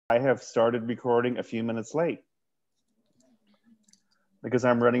I have started recording a few minutes late because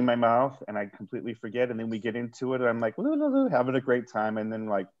I'm running my mouth and I completely forget. And then we get into it and I'm like, having a great time. And then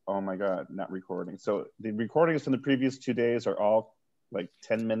like, oh my God, not recording. So the recordings from the previous 2 days are all like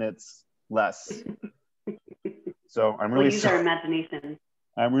 10 minutes less. So I'm really use our imagination.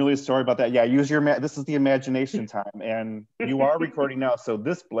 I'm really sorry about that. Yeah, use your, this is the imagination time and you are recording now. So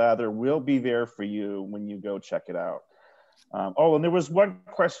this blather will be there for you when you go check it out. Oh, and there was one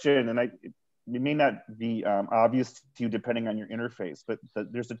question, and it may not be obvious to you depending on your interface, but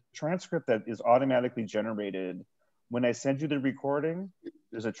there's a transcript that is automatically generated. When I send you the recording,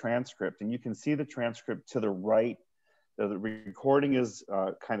 there's a transcript, and you can see the transcript to the right. The recording is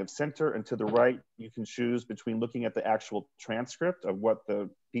kind of center, and to the right, you can choose between looking at the actual transcript of what the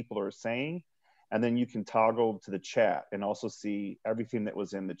people are saying, and then you can toggle to the chat and also see everything that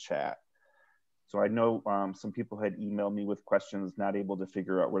was in the chat. So I know some people had emailed me with questions, not able to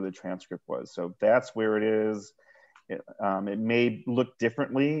figure out where the transcript was. So that's where it is. It may look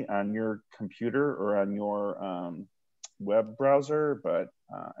differently on your computer or on your web browser, but,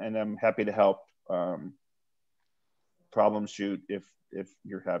 and I'm happy to help troubleshoot if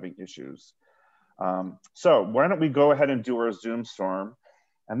you're having issues. So why don't we go ahead and do our Zoom storm?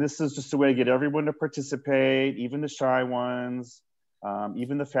 And this is just a way to get everyone to participate, even the shy ones.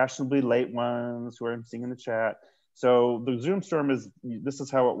 Even the fashionably late ones who I'm seeing in the chat. So the Zoom storm is, this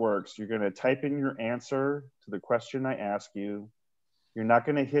is how it works. You're gonna type in your answer to the question I ask you. You're not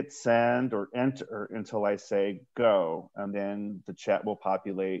gonna hit send or enter until I say go, and then the chat will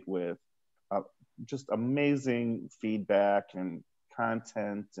populate with just amazing feedback and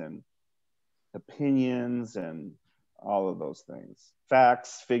content and opinions and all of those things.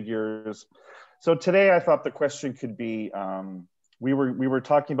 Facts, figures. So today I thought the question could be, we were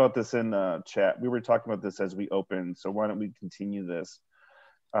talking about this in the chat. We were talking about this as we opened. So why don't we continue this?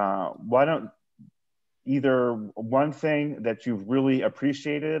 Why don't either one thing that you've really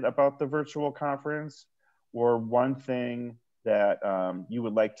appreciated about the virtual conference, or one thing that you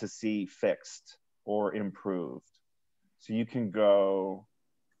would like to see fixed or improved? So you can go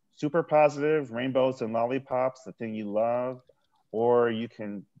super positive, rainbows and lollipops, the thing you love, or you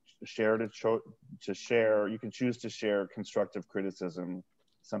can share to share, you can choose to share constructive criticism,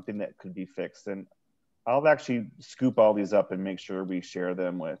 something that could be fixed. And I'll actually scoop all these up and make sure we share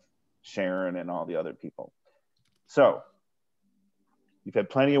them with Sharon and all the other people. So you've had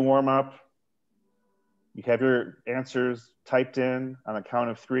plenty of warm up. You have your answers typed in. On a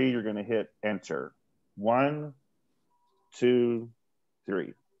count of 3, you're gonna hit enter. 1, 2,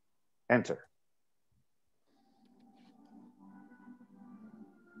 3, enter.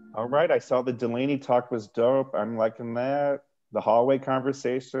 All right, I saw the Delaney talk was dope. I'm liking that. The hallway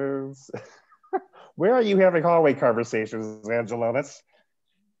conversations. Where are you having hallway conversations, Angela?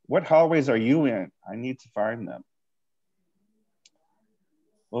 What hallways are you in? I need to find them.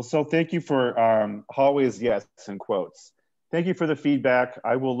 Well, so thank you for hallways, yes, in quotes. Thank you for the feedback.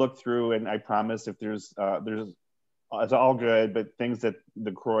 I will look through, and I promise if there's it's all good, but things that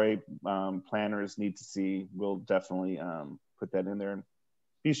the CROI planners need to see, we'll definitely put that in there.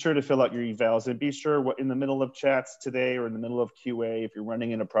 Be sure to fill out your evals, and be sure what in the middle of chats today or in the middle of QA, if you're running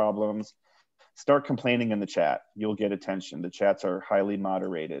into problems, start complaining in the chat. You'll get attention. The chats are highly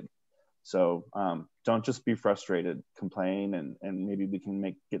moderated. So don't just be frustrated, complain, and maybe we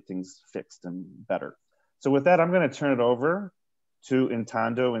can get things fixed and better. So with that, I'm gonna turn it over to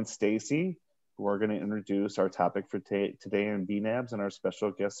Ntando and Stacey, who are gonna introduce our topic for today in bNAbs, and our special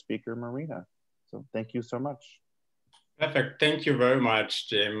guest speaker, Marina. So thank you so much. Perfect. Thank you very much,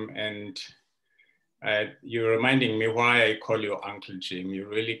 Jim. And you're reminding me why I call you Uncle Jim. You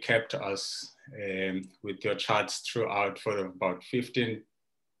really kept us with your charts throughout for about 15,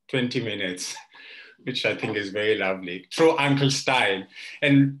 20 minutes, which I think is very lovely. True uncle style.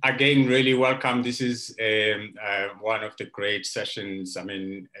 And again, really welcome. This is one of the great sessions. I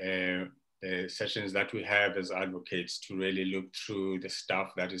mean, the sessions that we have as advocates to really look through the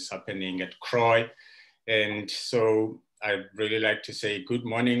stuff that is happening at CROI. And so I'd really like to say good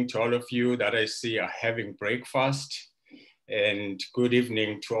morning to all of you that I see are having breakfast, and good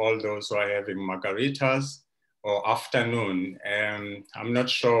evening to all those who are having margaritas, or afternoon. I'm not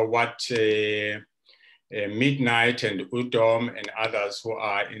sure what Midnight and Udom and others who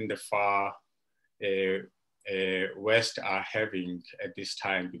are in the far West are having at this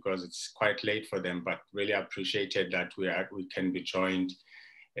time, because it's quite late for them, but really appreciated that we can be joined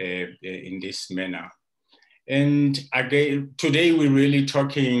in this manner. And again, today we're really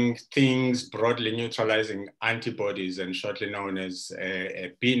talking things broadly neutralizing antibodies, and shortly known as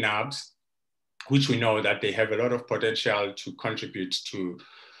bNAbs, which we know that they have a lot of potential to contribute to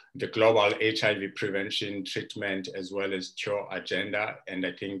the global HIV prevention, treatment, as well as cure agenda. And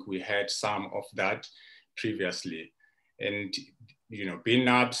I think we had some of that previously. And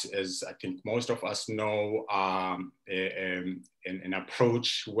bNAbs, as I think most of us know, an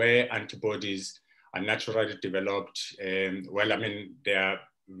approach where antibodies are naturally developed. Well, I mean, they are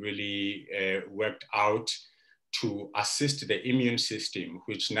really worked out to assist the immune system,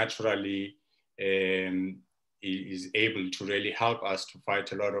 which naturally is able to really help us to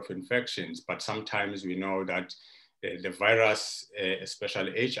fight a lot of infections. But sometimes we know that the virus,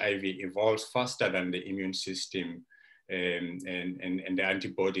 especially HIV, evolves faster than the immune system. And the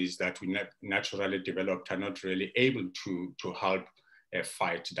antibodies that we naturally developed are not really able to help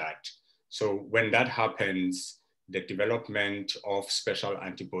fight that. So when that happens, the development of special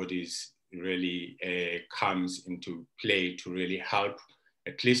antibodies really comes into play to really help,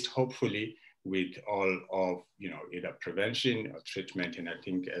 at least hopefully, with all of either prevention or treatment. And I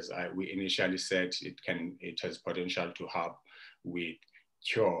think, as we initially said, it has potential to help with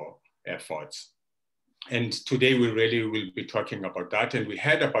cure efforts. And today we really will be talking about that. And we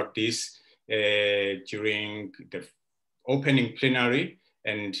heard about this during the opening plenary.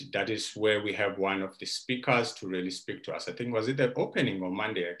 And that is where we have one of the speakers to really speak to us. I think, was it the opening or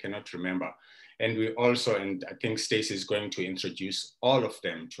Monday? I cannot remember. And we also, and I think Stacey is going to introduce all of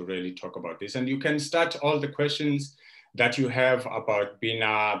them to really talk about this. And you can start all the questions that you have about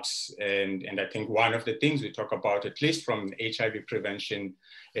bNAbs. And I think one of the things we talk about, at least from HIV prevention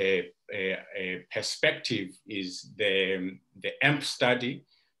perspective, is the AMP study,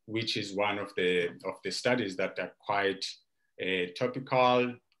 which is one of the studies that are quite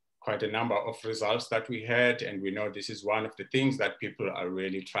topical, quite a number of results that we had. And we know this is one of the things that people are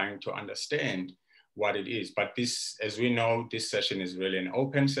really trying to understand what it is. But this, as we know, this session is really an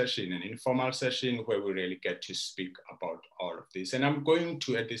open session, an informal session where we really get to speak about all of this. And I'm going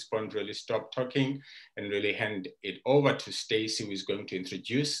to, at this point, really stop talking and really hand it over to Stacey, who is going to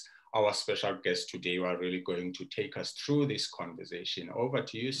introduce our special guest today, who are really going to take us through this conversation. Over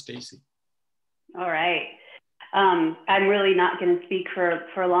to you, Stacey. All right. I'm really not going to speak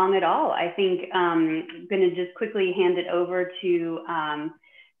for long at all. I think I'm going to just quickly hand it over to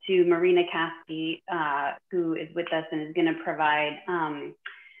Marina Caskey, who is with us and is going to provide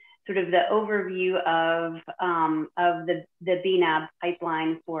sort of the overview of the bNAbs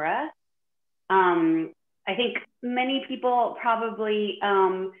pipeline for us. I think many people probably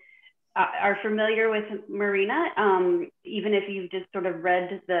are familiar with Marina, even if you've just sort of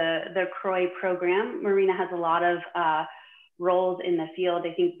read the CROI program. Marina has a lot of roles in the field.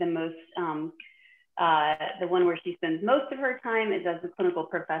 I think the most, the one where she spends most of her time is as a clinical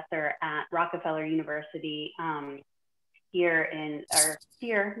professor at Rockefeller University I'm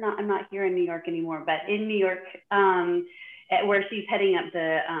not here in New York anymore, but in New York, where she's heading up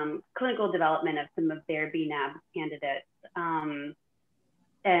the clinical development of some of their bNAbs candidates.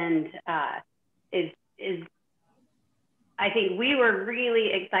 I think we were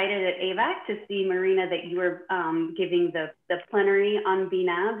really excited at AVAC to see, Marina, that you were giving the plenary on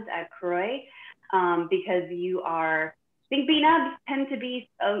bNAbs at CROI, because I think bNAbs tend to be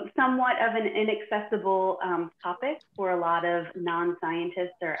somewhat of an inaccessible topic for a lot of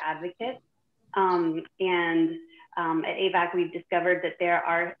non-scientists or advocates. At AVAC, we've discovered that there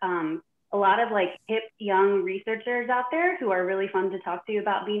are a lot of like hip young researchers out there who are really fun to talk to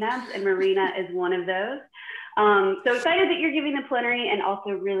about bNAbs, and Marina is one of those. So excited that you're giving the plenary, and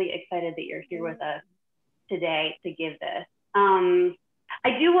also really excited that you're here with us today to give this.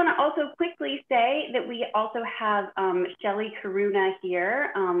 I do want to also quickly say that we also have Shelly Karuna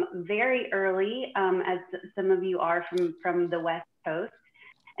here very early, as some of you are from the West Coast.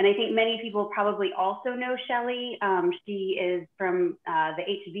 And I think many people probably also know Shelly. She is from the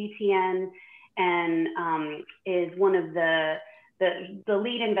HVTN and is one of the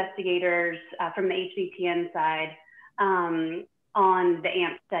lead investigators from the HVTN side on the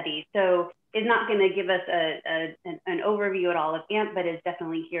AMP study. So is not going to give us an overview at all of AMP, but is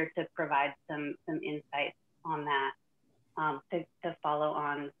definitely here to provide some insights on that to follow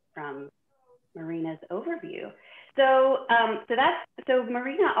on from Marina's overview. So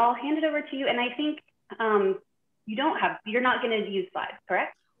Marina, I'll hand it over to you. And I think you're not going to use slides,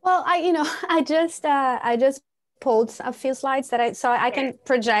 correct? Well, I just pulled a few slides that I can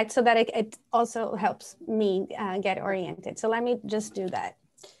project so that it also helps me get oriented. So let me just do that.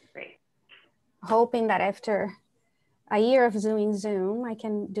 Great. Hoping that after a year of Zoom, I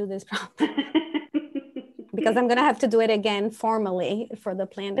can do this properly. Because I'm going to have to do it again formally for the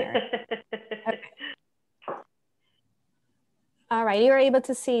plenary. Okay. All right, you're able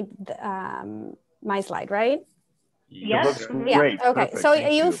to see my slide, right? Yes. Looks Yeah. great. Okay. Perfect. So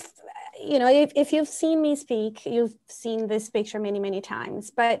Thank you know, if you've seen me speak, you've seen this picture many, many times.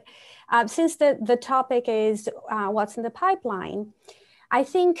 But since the topic is what's in the pipeline, I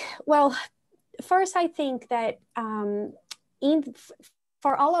think, well, first, I think that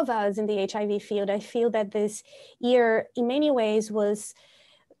for all of us in the HIV field, I feel that this year, in many ways, was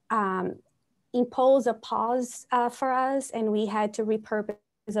impose a pause for us, and we had to repurpose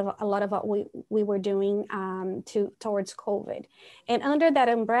a lot of what we were doing towards COVID. And under that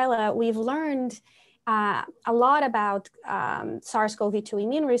umbrella, we've learned a lot about SARS-CoV-2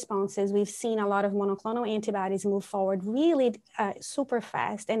 immune responses. We've seen a lot of monoclonal antibodies move forward really super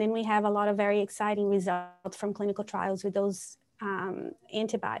fast. And then we have a lot of very exciting results from clinical trials with those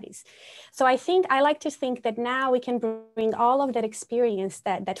antibodies. So I like to think that now we can bring all of that experience,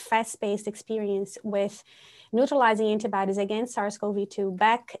 that fast-paced experience with neutralizing antibodies against SARS-CoV-2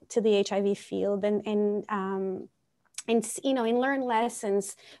 back to the HIV field and you know, and learn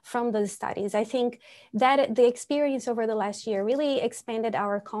lessons from those studies. I think that the experience over the last year really expanded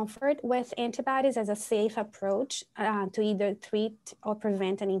our comfort with antibodies as a safe approach to either treat or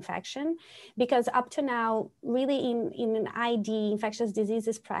prevent an infection, because up to now, really in an ID, infectious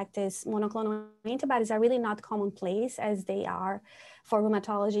diseases practice, monoclonal antibodies are really not commonplace as they are for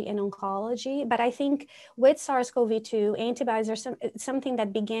rheumatology and oncology. But I think with SARS-CoV-2, antibodies are something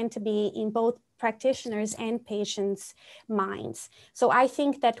that began to be in both practitioners and patients' minds. So I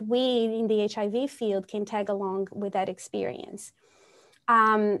think that we in the HIV field can tag along with that experience.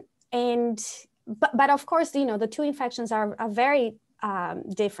 But of course, you know, the two infections are very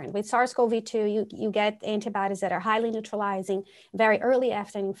different. With SARS-CoV-2, you get antibodies that are highly neutralizing very early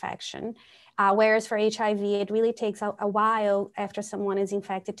after an infection. Whereas for HIV, it really takes a while after someone is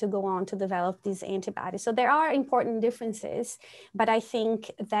infected to go on to develop these antibodies. So there are important differences, but I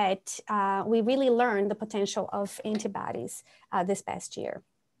think that we really learned the potential of antibodies this past year.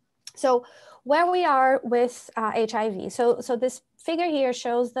 So where we are with HIV. So this figure here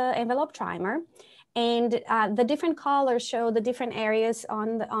shows the envelope trimer. And the different colors show the different areas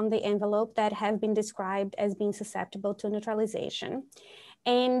on the envelope that have been described as being susceptible to neutralization.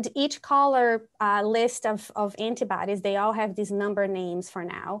 And each color list of antibodies, they all have these number names for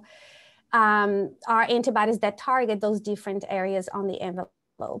now, are antibodies that target those different areas on the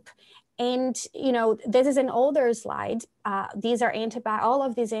envelope. And, you know, this is an older slide. These are all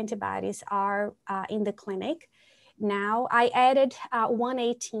of these antibodies are in the clinic. Now, I added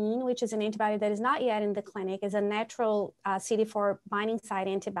 118, which is an antibody that is not yet in the clinic, is a natural CD4 binding site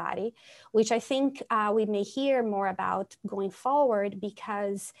antibody, which I think we may hear more about going forward,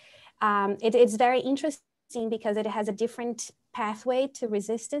 because it's very interesting because it has a different pathway to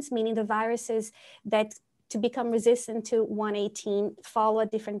resistance, meaning the viruses that to become resistant to 118 follow a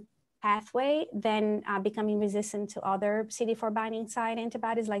different pathway than becoming resistant to other CD4 binding site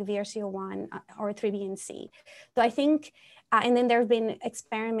antibodies like VRC01 or 3BNC. So I think, and then there have been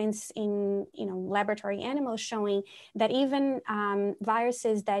experiments in laboratory animals showing that even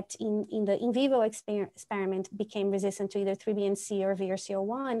viruses that in the in vivo experiment became resistant to either 3BNC or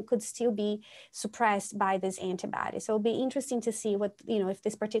VRC01 could still be suppressed by this antibody. So it'll be interesting to see what, if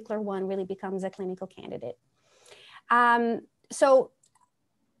this particular one really becomes a clinical candidate. So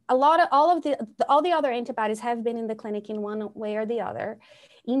all the other antibodies have been in the clinic in one way or the other.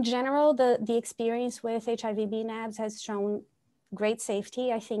 In general, the experience with HIV bNAbs has shown great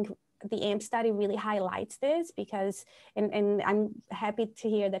safety. I think the AMP study really highlights this because, and I'm happy to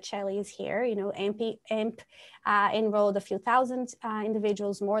hear that Shelley is here. AMP enrolled a few thousand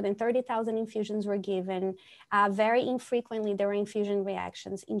individuals, more than 30,000 infusions were given. Very infrequently, there were infusion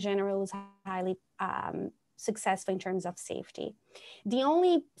reactions. In general, it was highly successful in terms of safety. The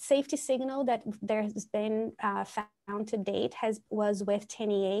only safety signal that there has been found to date was with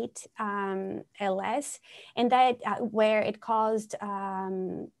 10E8 LS, and that where it caused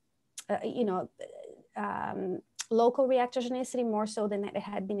local reactogenicity more so than it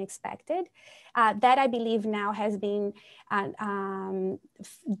had been expected. That I believe now has been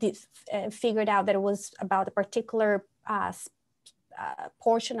figured out that it was about a particular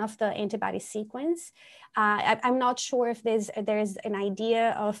portion of the antibody sequence. I'm not sure if there's an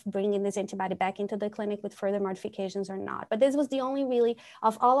idea of bringing this antibody back into the clinic with further modifications or not. But this was the only really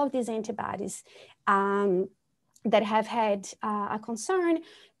of all of these antibodies that have had a concern.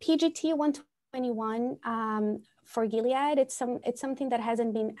 PGT-121 for Gilead, it's something that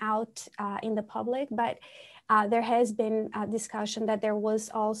hasn't been out in the public, but there has been a discussion that there was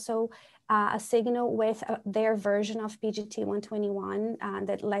also a signal with their version of PGT-121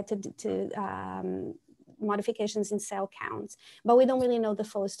 that led to modifications in cell counts, but we don't really know the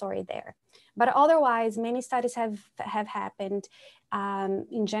full story there. But otherwise, many studies have happened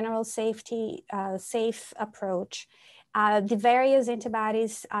in general safety, safe approach. The various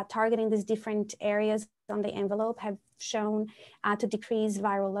antibodies targeting these different areas on the envelope have shown to decrease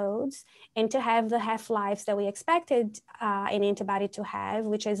viral loads and to have the half-lives that we expected an antibody to have,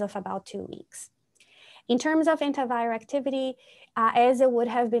 which is of about 2 weeks. In terms of antiviral activity, as it would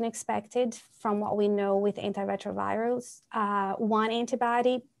have been expected from what we know with antiretrovirals, one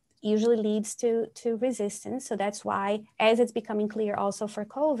antibody usually leads to resistance. So that's why, as it's becoming clear also for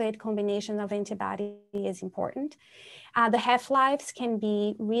COVID, combination of antibody is important. The half-lives can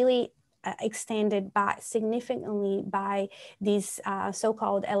be really extended significantly by these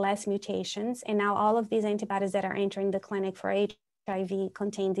so-called LS mutations. And now all of these antibodies that are entering the clinic for HIV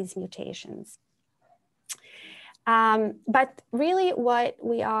contain these mutations. But really what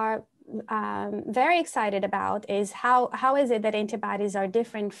we are very excited about is how is it that antibodies are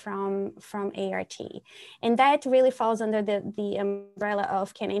different from ART? And that really falls under the umbrella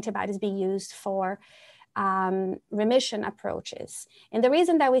of, can antibodies be used for remission approaches? And the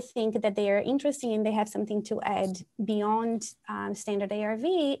reason that we think that they are interesting and they have something to add beyond standard ARV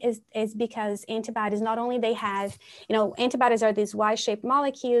is because antibodies, not only they have, antibodies are these Y-shaped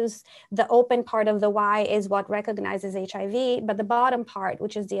molecules. The open part of the Y is what recognizes HIV, but the bottom part,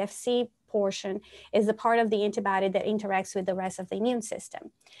 which is the FC portion, is the part of the antibody that interacts with the rest of the immune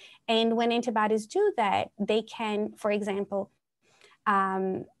system. And when antibodies do that, they can, for example,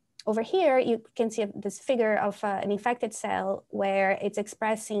 over here, you can see this figure of an infected cell where it's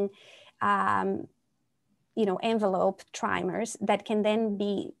expressing, envelope trimers that can then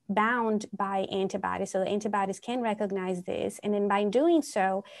be bound by antibodies. So the antibodies can recognize this. And then by doing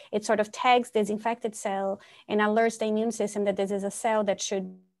so, it sort of tags this infected cell and alerts the immune system that this is a cell that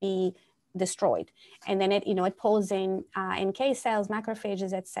should be destroyed. And then it pulls in NK cells,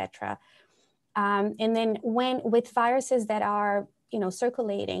 macrophages, etc. And then with viruses that are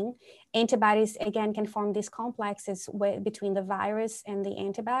circulating, antibodies again can form these complexes between the virus and the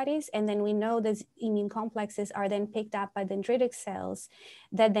antibodies. And then we know these immune complexes are then picked up by dendritic cells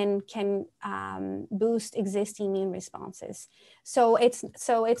that then can boost existing immune responses. So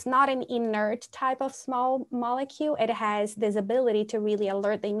it's not an inert type of small molecule. It has this ability to really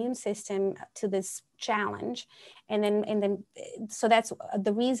alert the immune system to this challenge. And then so that's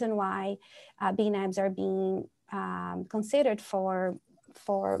the reason why bNAbs are being considered for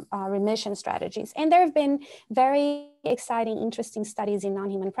remission strategies. And there have been very exciting, interesting studies in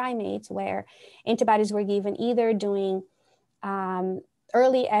non-human primates where antibodies were given either during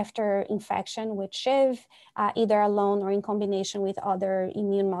early after infection with HIV, either alone or in combination with other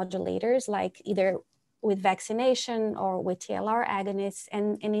immune modulators, like either with vaccination or with TLR agonists.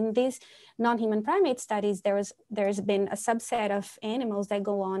 And in these non-human primate studies, there's been a subset of animals that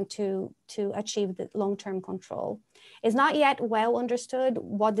go on to achieve the long-term control. It's not yet well understood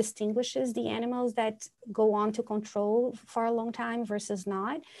what distinguishes the animals that go on to control for a long time versus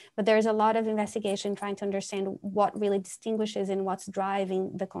not, but there's a lot of investigation trying to understand what really distinguishes and what's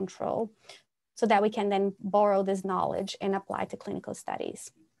driving the control so that we can then borrow this knowledge and apply to clinical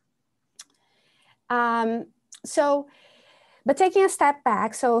studies. But taking a step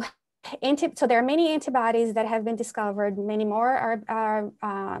back, so there are many antibodies that have been discovered. Many more are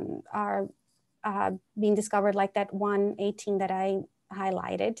being discovered, like that 118 that I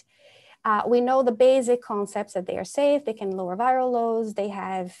highlighted. We know the basic concepts that they are safe, they can lower viral loads, they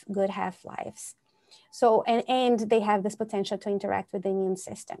have good half-lives. So, and they have this potential to interact with the immune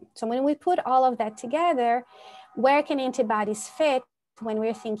system. So when we put all of that together, where can antibodies fit when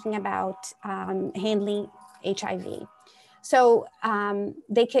we're thinking about handling HIV? So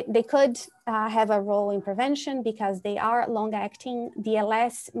they could have a role in prevention because they are long-acting.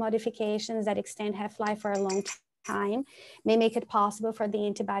 DLS modifications that extend half-life for a long time may make it possible for the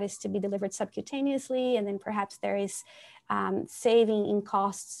antibodies to be delivered subcutaneously, and then perhaps there is saving in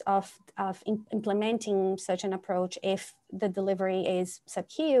costs of implementing such an approach if the delivery is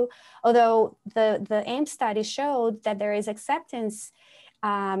sub-Q. Although the AMP study showed that there is acceptance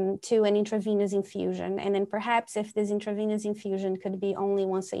to an intravenous infusion. And then perhaps if this intravenous infusion could be only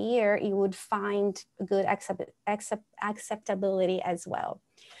once a year, you would find good acceptability as well.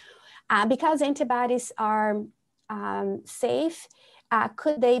 Because antibodies are safe,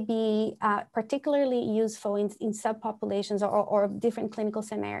 could they be particularly useful in subpopulations or different clinical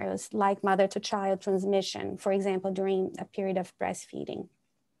scenarios like mother-to-child transmission, for example, during a period of breastfeeding?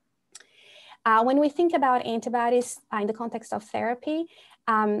 When we think about antibodies in the context of therapy,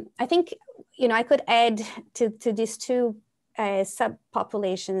 I think I could add to these two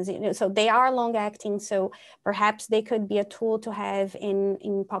subpopulations, you know, so they are long acting. So perhaps they could be a tool to have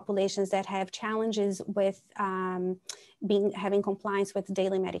in populations that have challenges with having compliance with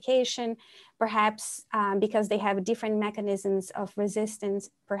daily medication. Perhaps because they have different mechanisms of resistance,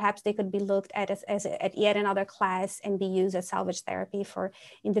 perhaps they could be looked at as yet another class and be used as salvage therapy for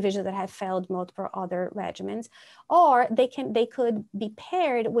individuals that have failed multiple other regimens. Or they could be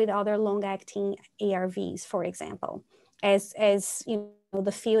paired with other long-acting ARVs, for example, as you know,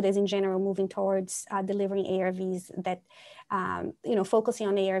 the field is in general moving towards delivering ARVs that, you know, focusing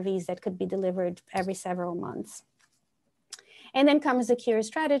on ARVs that could be delivered every several months. And then comes the cure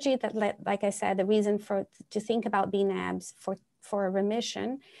strategy that, like I said, the reason to think about bNAbs for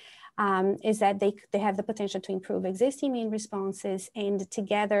remission is that they have the potential to improve existing immune responses, and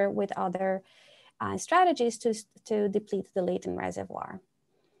together with other strategies to deplete the latent reservoir.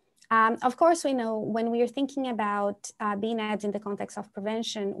 Of course, we know when we are thinking about bNAbs in the context of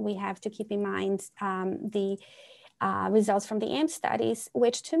prevention, we have to keep in mind the results from the AMP studies,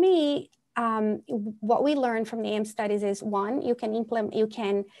 which to me, what we learned from the AMP studies is, one, you can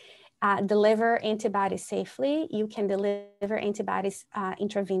deliver antibodies safely, you can deliver antibodies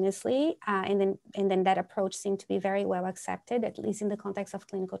intravenously, and then that approach seemed to be very well accepted, at least in the context of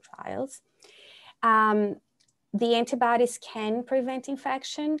clinical trials. The antibodies can prevent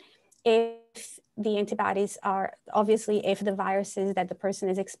infection if the antibodies are, obviously, if the viruses that the person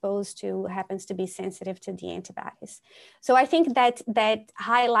is exposed to happens to be sensitive to the antibodies. So I think that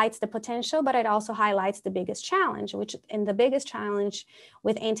highlights the potential, but it also highlights the biggest challenge, and the biggest challenge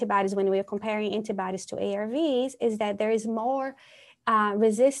with antibodies when we are comparing antibodies to ARVs is that there is more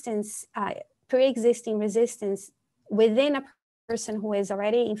resistance, pre-existing resistance within a person who is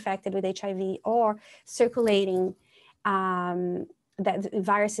already infected with HIV or circulating that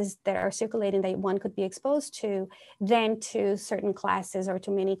viruses that are circulating that one could be exposed to than to certain classes or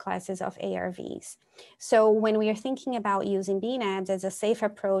to many classes of ARVs. So when we are thinking about using bNAbs as a safe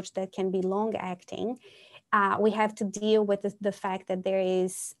approach that can be long acting, we have to deal with the fact that there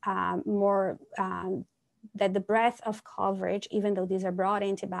is more, that the breadth of coverage, even though these are broad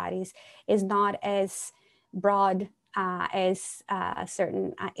antibodies, is not as broad as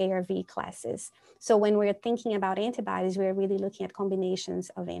certain ARV classes. So when we're thinking about antibodies, we're really looking at combinations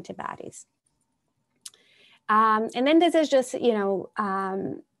of antibodies. And then this is just, you know,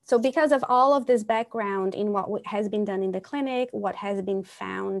 so because of all of this background in what has been done in the clinic, what has been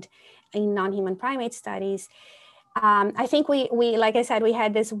found in non-human primate studies, I think we, like I said, we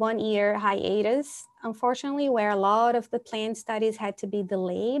had this 1 year hiatus, unfortunately, where a lot of the planned studies had to be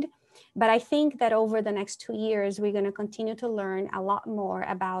delayed. But I think that over the next 2 years, we're going to continue to learn a lot more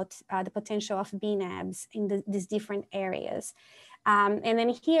about the potential of bNAbs in these different areas. And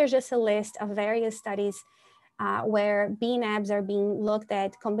then here's just a list of various studies where bNAbs are being looked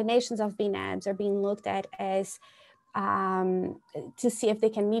at, combinations of bNAbs are being looked at as to see if they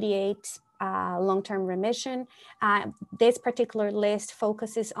can mediate long-term remission. This particular list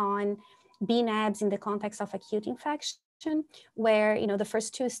focuses on bNAbs in the context of acute infection, where, you know, the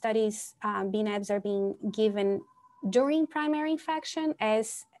first 2 studies, bNAbs are being given during primary infection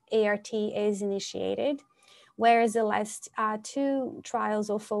as ART is initiated, whereas the last 2 trials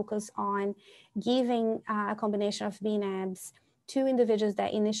will focus on giving a combination of bNAbs to individuals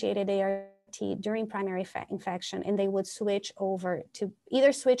that initiated ART during primary infection, and they would switch over to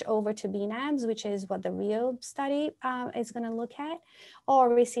bNAbs, which is what the real study is going to look at, or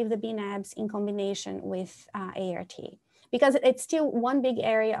receive the bNAbs in combination with ART. Because it's still one big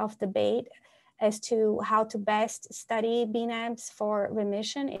area of debate as to how to best study bNAbs for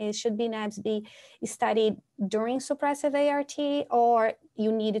remission is, should bNAbs be studied during suppressive ART, or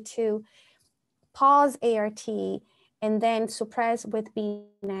you need to pause ART and then suppress with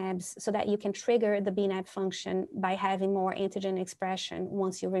bNAbs so that you can trigger the bNAb function by having more antigen expression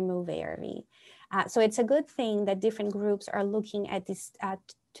once you remove ARV. So it's a good thing that different groups are looking at these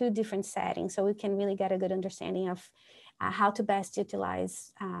 2 different settings, so we can really get a good understanding of how to best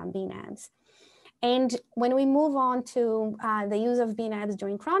utilize bNAbs. And when we move on to the use of bNAbs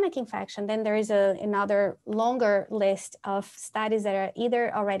during chronic infection, then there is another longer list of studies that are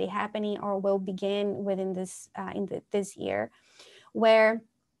either already happening or will begin within this this year, where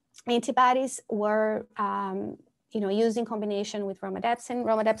antibodies were used in combination with romidepsin.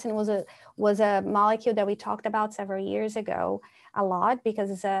 Romidepsin was a molecule that we talked about several years ago a lot because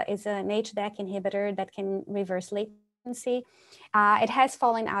it's an HDAC inhibitor that can reverse latency. It has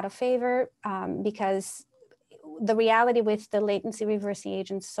fallen out of favor because the reality with the latency reversing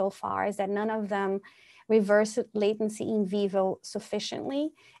agents so far is that none of them reverse latency in vivo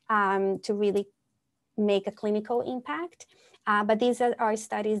sufficiently to really make a clinical impact. But these are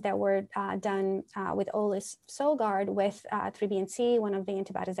studies that were done with Olis Solgaard with 3BNC, one of the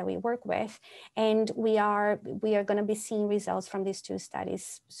antibodies that we work with. And we are going to be seeing results from these two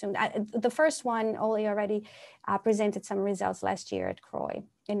studies soon. The first one, Oli already presented some results last year at CROI,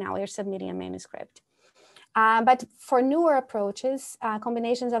 and now we're submitting a manuscript. But for newer approaches,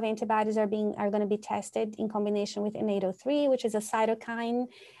 combinations of antibodies are going to be tested in combination with N803, which is a cytokine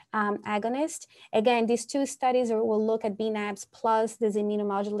agonist. Again, these two studies will look at bNAbs plus this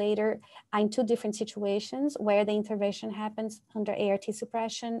immunomodulator in two different situations where the intervention happens under ART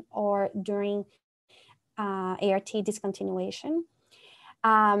suppression or during ART discontinuation.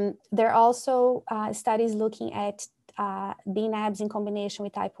 There are also studies looking at bNAbs in combination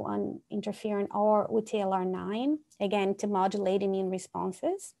with type 1 interferon or with TLR9, again, to modulate immune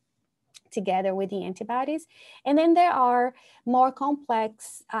responses together with the antibodies. And then there are more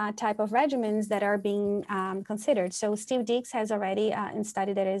complex type of regimens that are being considered. So Steve Deeks has already a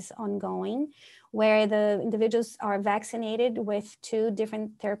study that is ongoing where the individuals are vaccinated with 2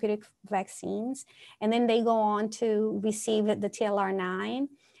 different therapeutic vaccines, and then they go on to receive the TLR9,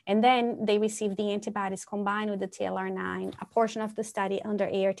 and then they receive the antibodies combined with the TLR9, a portion of the study under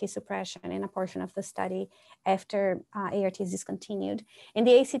ART suppression and a portion of the study after ART is discontinued. And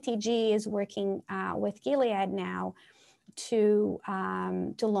the ACTG is working with Gilead now to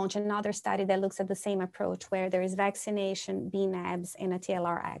launch another study that looks at the same approach where there is vaccination, bNAbs, and a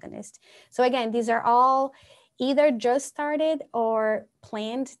TLR agonist. So again, these are all either just started or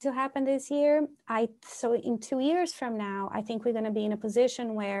planned to happen this year. So in 2 years from now, I think we're going to be in a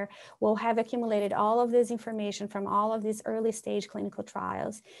position where we'll have accumulated all of this information from all of these early stage clinical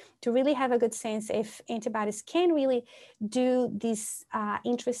trials to really have a good sense if antibodies can really do these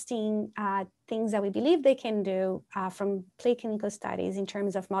interesting things that we believe they can do from preclinical studies in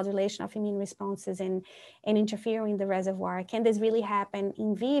terms of modulation of immune responses and interfering in the reservoir. Can this really happen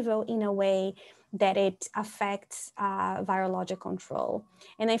in vivo in a way that it affects virologic control?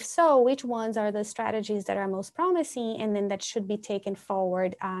 And if so, which ones are the strategies that are most promising and then that should be taken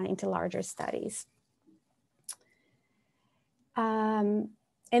forward into larger studies? And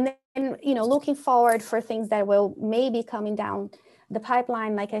then, looking forward for things that will maybe coming down the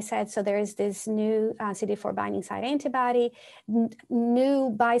pipeline, like I said, so there is this new CD4 binding site antibody.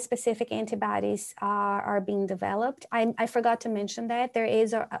 New bispecific antibodies are being developed. I forgot to mention that there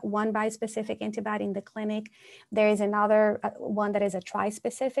is one bispecific antibody in the clinic. There is another one that is a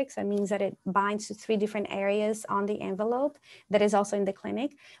trispecific, so it means that it binds to 3 different areas on the envelope that is also in the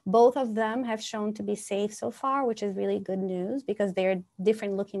clinic. Both of them have shown to be safe so far, which is really good news because they're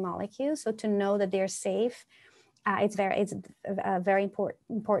different looking molecules. So to know that they're safe, it's a very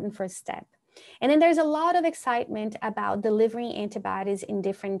important first step. And then there's a lot of excitement about delivering antibodies in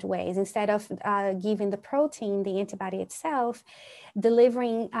different ways. Instead of giving the protein, the antibody itself,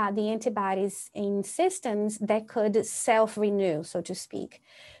 delivering the antibodies in systems that could self-renew, so to speak.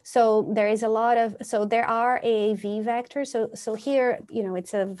 So there is a lot of, so there are AAV vectors. So here,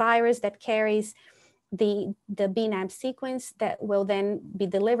 it's a virus that carries the bNAb sequence that will then be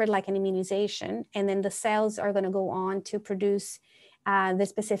delivered like an immunization, and then the cells are going to go on to produce the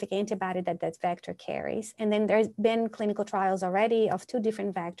specific antibody that vector carries. And then there's been clinical trials already of 2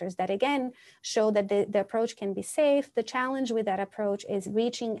 different vectors that again show that the approach can be safe. The challenge with that approach is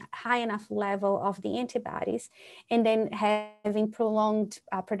reaching high enough level of the antibodies and then having prolonged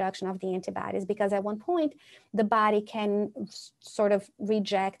production of the antibodies, because at one point the body can sort of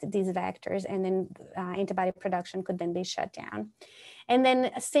reject these vectors and then antibody production could then be shut down. And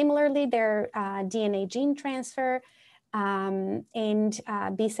then similarly, there are DNA gene transfer, and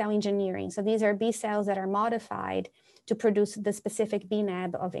B-cell engineering. So these are B cells that are modified to produce the specific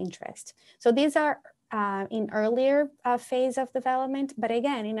bNAb of interest. So these are in earlier phase of development, but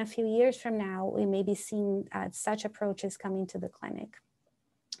again, in a few years from now, we may be seeing such approaches coming to the clinic.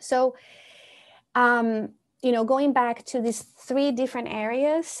 So, going back to these 3 different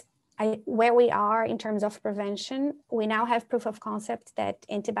areas, where we are in terms of prevention, we now have proof of concept that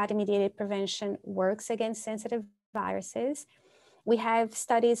antibody-mediated prevention works against sensitive viruses. We have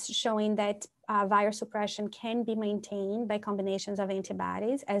studies showing that virus suppression can be maintained by combinations of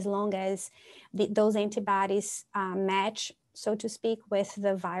antibodies as long as those antibodies match, so to speak, with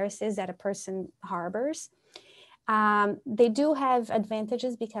the viruses that a person harbors. They do have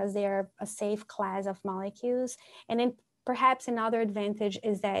advantages because they are a safe class of molecules. And then perhaps another advantage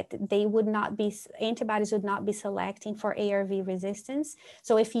is that antibodies would not be selecting for ARV resistance.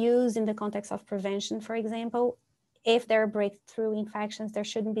 So if used in the context of prevention, for example, if there are breakthrough infections, there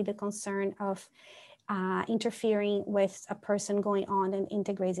shouldn't be the concern of interfering with a person going on an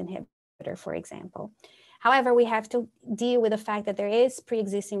integrase inhibitor. for example. However, we have to deal with the fact that there is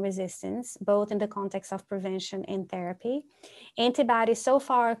pre-existing resistance, both in the context of prevention and therapy. Antibodies so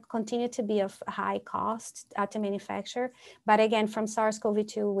far continue to be of high cost to manufacture, but again, from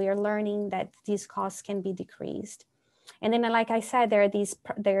SARS-CoV-2, we are learning that these costs can be decreased. And then, like I said,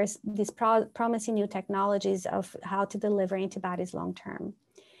 there's these promising new technologies of how to deliver antibodies long-term.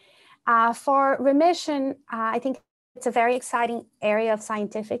 For remission, I think it's a very exciting area of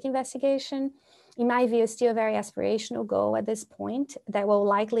scientific investigation. In my view, it's still a very aspirational goal at this point that will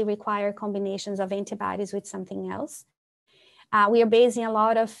likely require combinations of antibodies with something else. We are basing a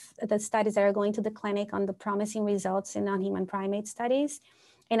lot of the studies that are going to the clinic on the promising results in non-human primate studies.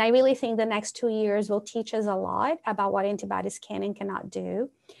 And I really think the next 2 years will teach us a lot about what antibodies can and cannot do.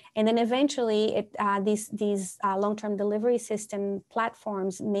 And then eventually these long-term delivery system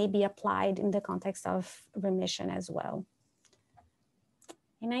platforms may be applied in the context of remission as well.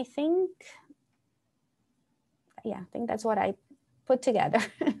 And I think that's what I put together.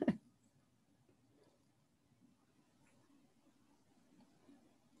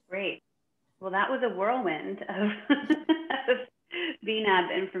 Great. Well, that was a whirlwind of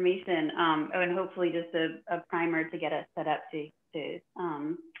bNAb information, and hopefully just a primer to get us set up to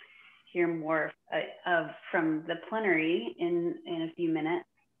hear more from the plenary in a few minutes.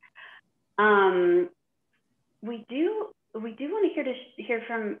 We do want to hear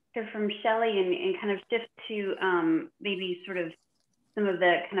from Shelley and kind of shift to maybe sort of some of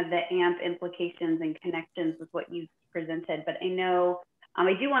the kind of the AMP implications and connections with what you presented. But I know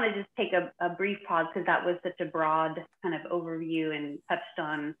I do want to just take a brief pause because that was such a broad kind of overview and touched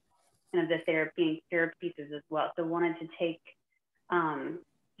on kind of the therapy and cure pieces as well. So wanted to take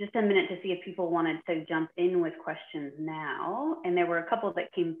just a minute to see if people wanted to jump in with questions now. And there were a couple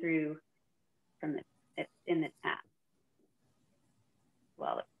that came through from in the chat.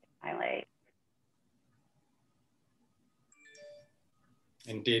 Well, let's highlight.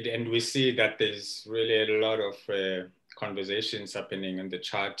 Indeed, and we see that there's really a lot of conversations happening in the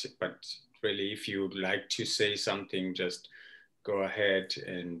chat, but really if you'd like to say something, just go ahead.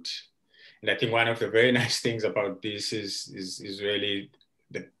 And I think one of the very nice things about this is really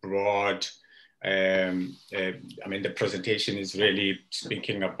the broad, I mean, the presentation is really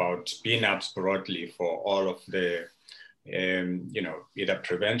speaking about bNAbs broadly for all of the, you know, either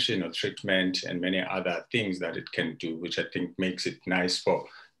prevention or treatment and many other things that it can do, which I think makes it nice for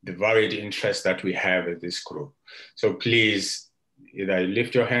the varied interest that we have at this group. So please either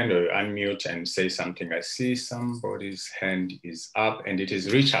lift your hand or unmute and say something. I see somebody's hand is up and it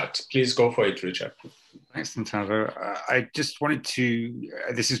is Richard. Please go for it, Richard. Thanks, Ntando. I just wanted to,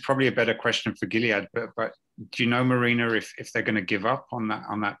 this is probably a better question for Gilead, but do you know, Marina, if they're going to give up on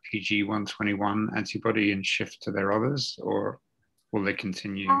that PG121 antibody and shift to their others, or will they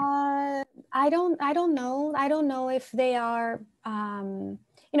continue? I don't know. I don't know if they are,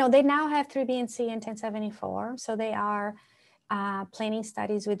 you know, they now have 3B&C and 1074, so they are planning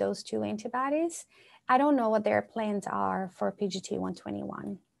studies with those two antibodies. I don't know what their plans are for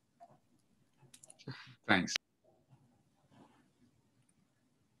PGT121. Thanks.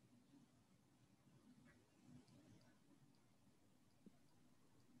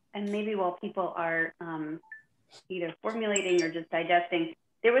 And maybe while people are either formulating or just digesting,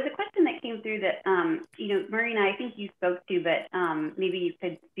 there was a question that came through that, you know, Marina, I think you spoke to, but maybe you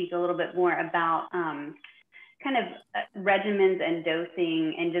could speak a little bit more about kind of regimens and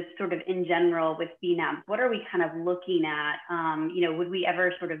dosing and just sort of in general with bNAbs. What are we kind of looking at? You know, would we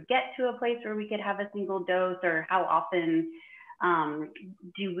ever sort of get to a place where we could have a single dose, or how often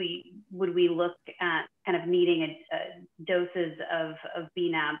would we look at kind of needing doses of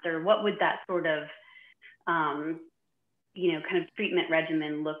bNAbs, or what would that sort of, you know, kind of treatment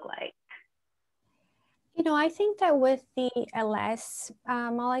regimen look like? You know, I think that with the LS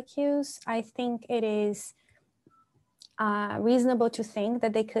molecules, I think it is reasonable to think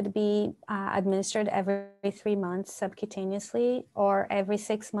that they could be administered every 3 months subcutaneously, or every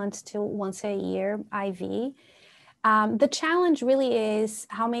 6 months to once a year IV. The challenge really is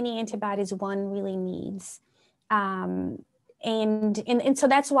how many antibodies one really needs. And so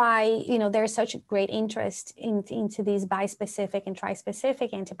that's why, you know, there's such great interest into these bispecific and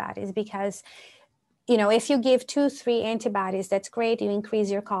trispecific antibodies, because, you know, if you give 2-3 antibodies, that's great. You increase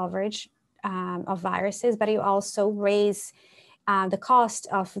your coverage of viruses, but you also raise the cost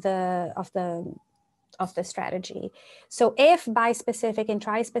of the strategy. So if bispecific and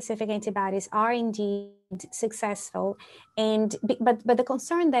trispecific antibodies are indeed successful, but the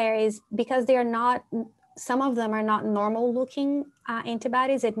concern there is because they are not, some of them are not normal looking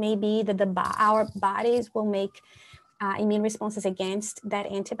antibodies. It may be that our bodies will make immune responses against that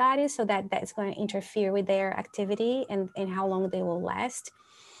antibody, so that's going to interfere with their activity and how long they will last.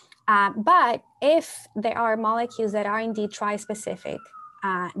 But if there are molecules that are indeed tri-specific,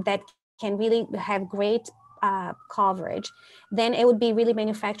 that can really have great coverage, then it would be really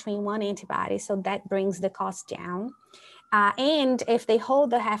manufacturing one antibody, so that brings the cost down. And if they hold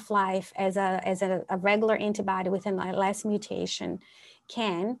the half-life as a regular antibody with a less mutation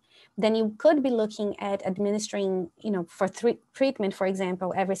then you could be looking at administering, for treatment, for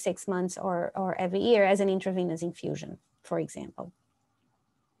example, every 6 months or every year as an intravenous infusion, for example.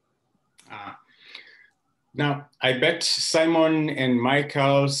 Now, I bet Simon and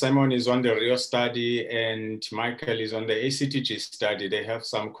Michael, Simon is on the RIO study and Michael is on the ACTG study. They have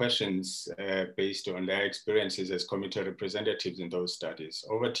some questions based on their experiences as committee representatives in those studies.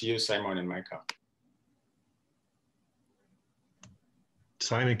 Over to you, Simon and Michael.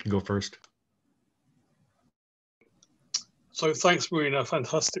 Simon can go first. So thanks, Marina,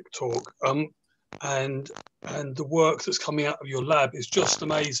 fantastic talk. And the work that's coming out of your lab is just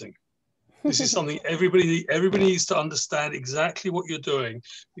amazing. This is something everybody needs to understand exactly what you're doing,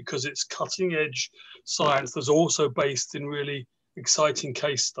 because it's cutting edge science that's also based in really exciting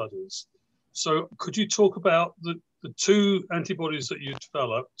case studies. So could you talk about the two antibodies that you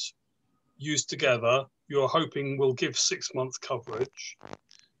developed, used together, you're hoping will give 6-month coverage?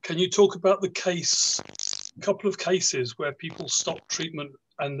 Can you talk about the couple of cases where people stopped treatment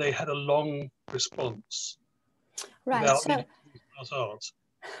and they had a long response? Right.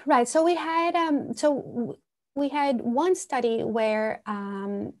 Right. So we had one study where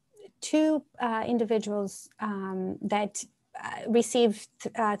 2 individuals that received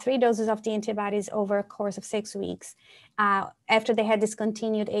 3 doses of the antibodies over a course of 6 weeks. After they had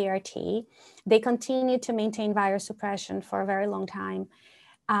discontinued ART, they continued to maintain virus suppression for a very long time.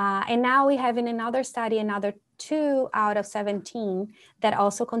 And now we have in another study, another 2 out of 17 that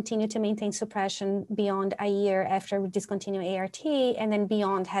also continue to maintain suppression beyond a year after we discontinue ART, and then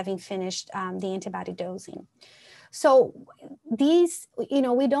beyond having finished the antibody dosing. So these,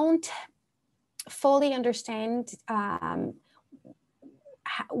 we don't fully understand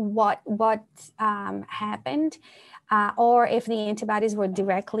what happened, or if the antibodies were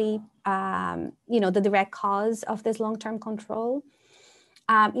directly, the direct cause of this long-term control.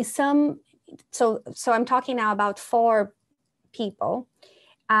 So I'm talking now about 4 people.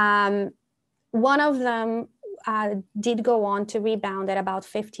 One of them did go on to rebound at about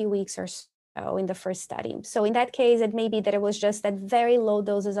 50 weeks or so in the first study. So in that case, it may be that it was just that very low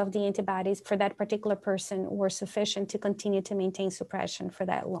doses of the antibodies for that particular person were sufficient to continue to maintain suppression for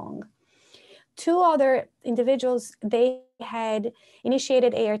that long. 2 other individuals, they had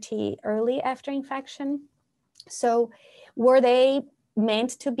initiated ART early after infection. So were they meant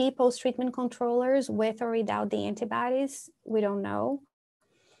to be post-treatment controllers with or without the antibodies? We don't know.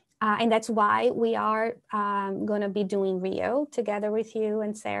 And that's why we are going to be doing RIO together with you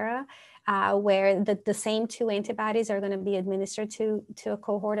and Sarah, where the same 2 antibodies are going to be administered to a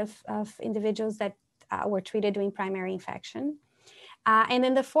cohort of individuals that were treated during primary infection. And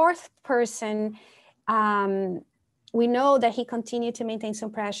then the 4th person, we know that he continued to maintain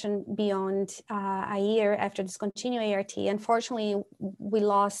suppression beyond a year after discontinuing ART. Unfortunately, we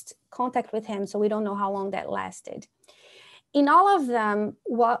lost contact with him, so we don't know how long that lasted. In all of them,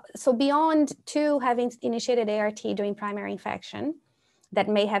 so beyond 2 having initiated ART during primary infection, that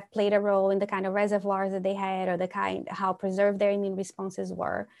may have played a role in the kind of reservoirs that they had or how preserved their immune responses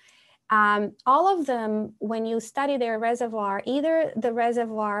were. All of them, when you study their reservoir, either the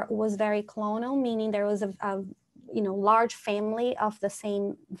reservoir was very clonal, meaning there was a large family of the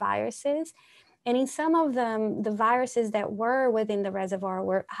same viruses. And in some of them, the viruses that were within the reservoir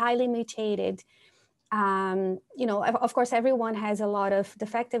were highly mutated. Of course, everyone has a lot of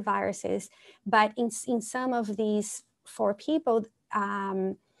defective viruses, but in some of these 4 people,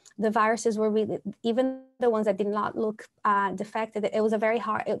 the viruses were really, even the ones that did not look defective, it was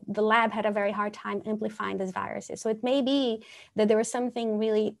the lab had a very hard time amplifying these viruses. So it may be that there was something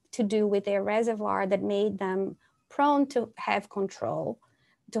really to do with their reservoir that made them prone to have controlled.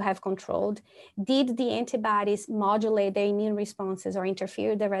 Did the antibodies modulate their immune responses or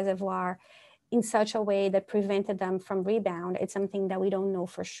interfere with the reservoir in such a way that prevented them from rebound? It's something that we don't know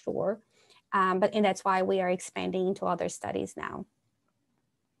for sure. And that's why we are expanding into other studies now.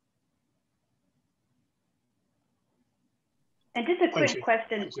 And just a quick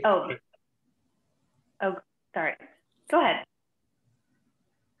question. Oh, sorry. Go ahead.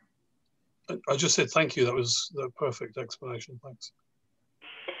 I just said thank you. That was the perfect explanation. Thanks.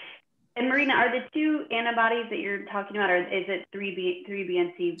 And Marina, are the 2 antibodies that you're talking about, or is it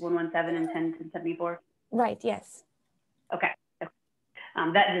 3BNC117 and 1074? Right. Yes. Okay.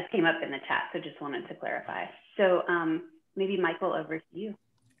 That just came up in the chat, so just wanted to clarify. So maybe Michael, over to you.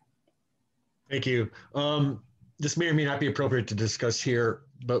 Thank you. This may or may not be appropriate to discuss here,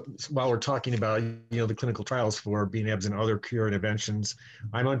 but while we're talking about the clinical trials for bNAbs and other cure interventions,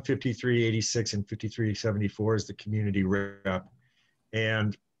 I'm on 5386 and 5374 as the community rep,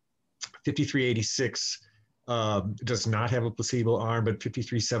 and 5386 does not have a placebo arm, but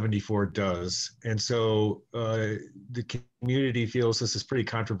 5374 does. And so the community feels this is pretty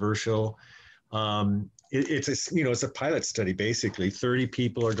controversial. It's a pilot study, basically. 30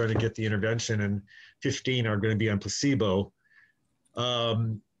 people are going to get the intervention and 15 are going to be on placebo.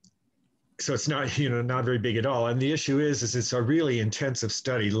 So it's not, not very big at all. And the issue is it's a really intensive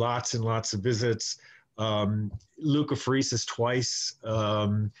study, lots and lots of visits, leukapheresis twice.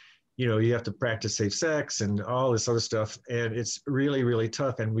 You have to practice safe sex and all this other stuff. And it's really, really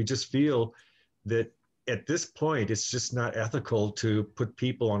tough. And we just feel that at this point, it's just not ethical to put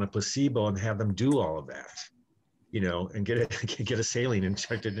people on a placebo and have them do all of that, and get a saline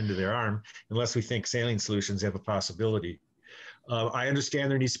injected into their arm, unless we think saline solutions have a possibility. I understand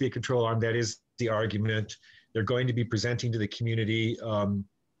there needs to be a control arm. That is the argument. They're going to be presenting to the community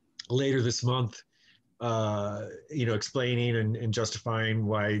later this month, explaining and justifying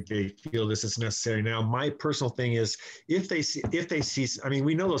why they feel this is necessary. Now, my personal thing is, if they see, I mean,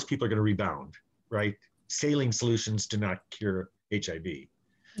 we know those people are going to rebound, right? Saline solutions do not cure HIV.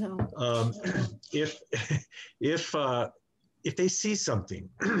 No. If they see something,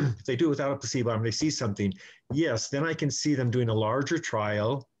 if they do it without a placebo arm, they see something, yes, then I can see them doing a larger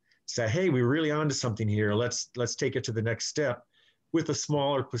trial, say, hey, we're really onto something here. Let's take it to the next step with a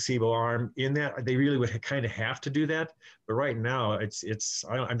smaller placebo arm. In that, they really would kind of have to do that. But right now,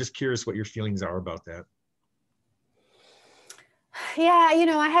 I'm just curious what your feelings are about that. Yeah,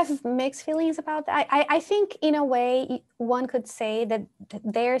 I have mixed feelings about that. I think in a way, one could say that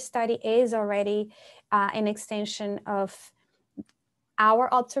their study is already an extension of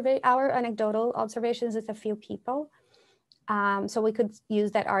our anecdotal observations with a few people. So we could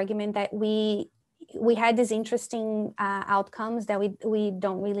use that argument that we had these interesting outcomes that we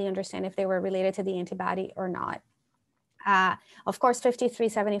don't really understand if they were related to the antibody or not. Of course,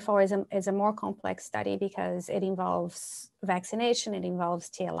 5374 is a more complex study because it involves vaccination, it involves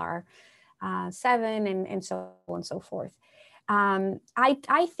TLR7 and so on and so forth.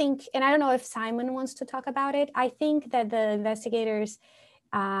 I think, and I don't know if Simon wants to talk about it, I think that the investigators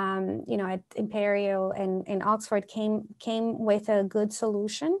at Imperial and Oxford came with a good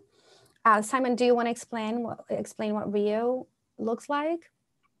solution. Simon, do you want to explain what Rio looks like?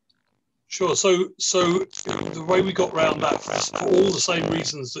 Sure. So the way we got around that, for all the same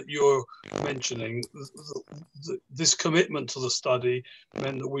reasons that you're mentioning, this commitment to the study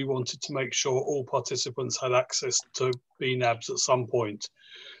meant that we wanted to make sure all participants had access to bNAbs at some point.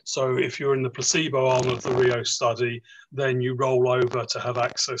 So if you're in the placebo arm of the Rio study, then you roll over to have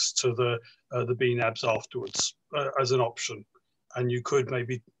access to the bNAbs afterwards as an option. And you could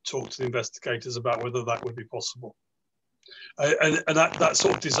maybe talk to the investigators about whether that would be possible. And that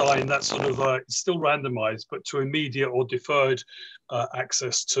sort of design, that sort of it's still randomized, but to immediate or deferred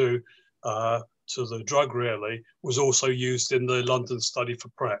access to the drug really was also used in the London study for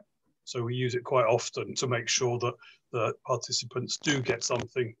PrEP. So we use it quite often to make sure that the participants do get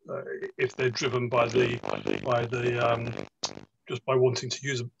something if they're driven by just by wanting to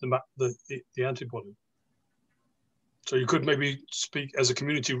use the antibody. So you could maybe speak as a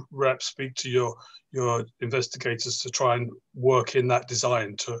community rep, speak to your investigators to try and work in that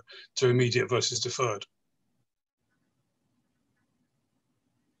design to immediate versus deferred.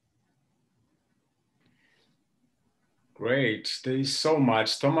 Great, there is so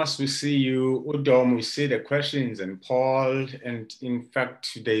much. Thomas, we see you. Udom, we see the questions, and Paul. And in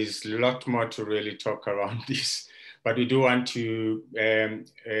fact, there is a lot more to really talk around this. But we do want to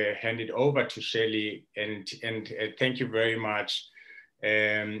hand it over to Shelley, and thank you very much,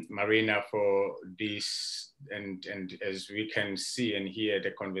 Marina, for this. And as we can see and hear,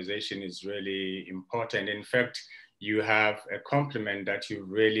 the conversation is really important. In fact, you have a compliment that you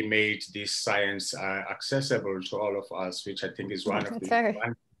really made this science accessible to all of us, which I think is one of the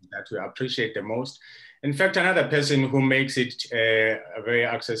ones that we appreciate the most. In fact, another person who makes it very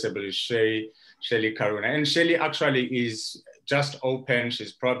accessible is Shelley Karuna. And Shelley actually is just open.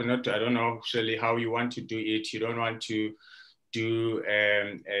 She's probably not, I don't know, Shelley, how you want to do it. You don't want to do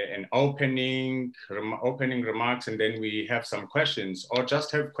an opening remarks and then we have some questions, or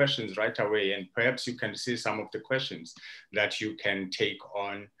just have questions right away. And perhaps you can see some of the questions that you can take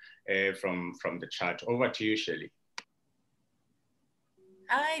on from the chat. Over to you, Shelley.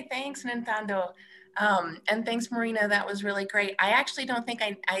 Hi, thanks, Ntando. And thanks, Marina, that was really great. I actually don't think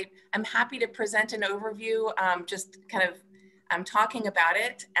I'm happy to present an overview, just kind of talking about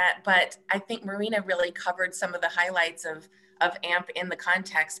it, but I think Marina really covered some of the highlights of AMP in the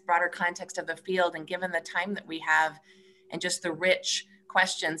context, broader context of the field, and given the time that we have and just the rich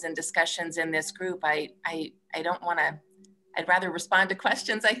questions and discussions in this group, I don't want to, I'd rather respond to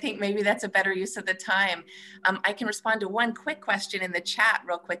questions. I think maybe that's a better use of the time. I can respond to one quick question in the chat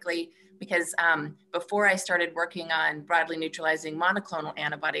real quickly, because before I started working on broadly neutralizing monoclonal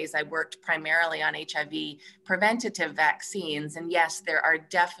antibodies, I worked primarily on HIV preventative vaccines. And yes, there are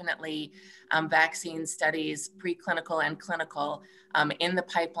definitely vaccine studies, preclinical and clinical, in the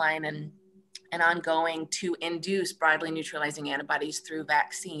pipeline and ongoing to induce broadly neutralizing antibodies through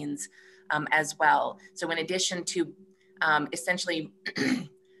vaccines as well. So in addition to essentially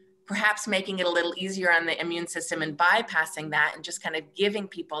perhaps making it a little easier on the immune system and bypassing that and just kind of giving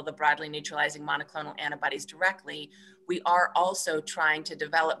people the broadly neutralizing monoclonal antibodies directly, we are also trying to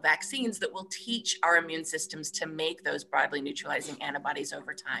develop vaccines that will teach our immune systems to make those broadly neutralizing antibodies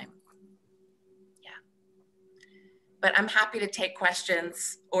over time. Yeah. But I'm happy to take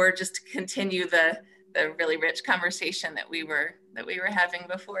questions or just continue the really rich conversation that we were having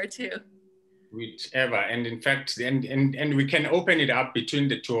before too. Whichever, and in fact, and we can open it up between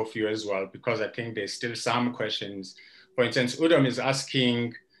the two of you as well, because I think there's still some questions. For instance, Udom is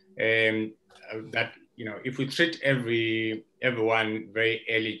asking that, you know, if we treat everyone very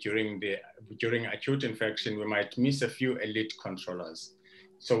early during acute infection, we might miss a few elite controllers.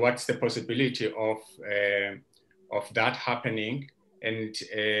 So what's the possibility of that happening, and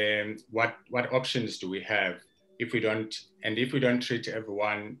what options do we have if we don't treat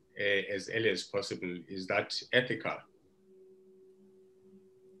everyone as early as possible? Is that ethical?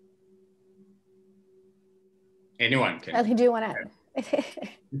 Anyone can. Ellie, do you want to?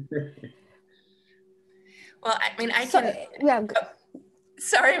 Well, I mean, I can. Yeah.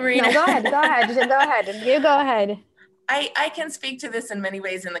 Sorry, Marina. No, go ahead. Go ahead. Go ahead. You go ahead. I can speak to this in many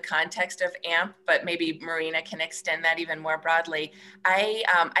ways in the context of AMP, but maybe Marina can extend that even more broadly.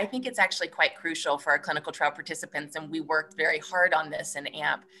 I think it's actually quite crucial for our clinical trial participants, and we worked very hard on this in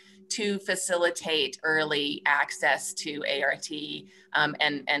AMP, to facilitate early access to ART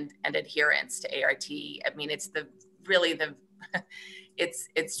and adherence to ART. I mean, it's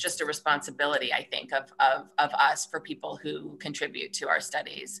it's just a responsibility, I think, of us for people who contribute to our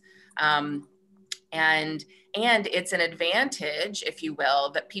studies. And it's an advantage, if you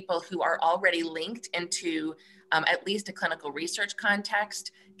will, that people who are already linked into at least a clinical research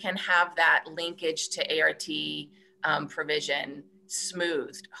context can have that linkage to ART provision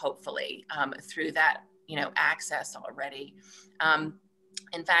smoothed, hopefully, through that, you know, access already.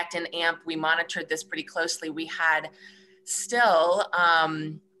 In fact, in AMP, we monitored this pretty closely. We had still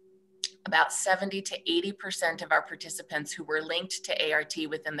about 70 to 80% of our participants who were linked to ART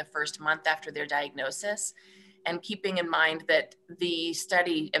within the first month after their diagnosis. And keeping in mind that the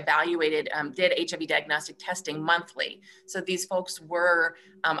study evaluated, did HIV diagnostic testing monthly. So these folks were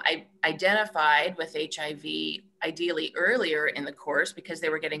identified with HIV ideally earlier in the course because they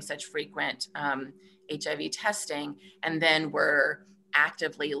were getting such frequent HIV testing, and then were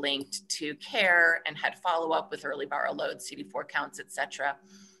actively linked to care and had follow-up with early viral loads, CD4 counts, et cetera,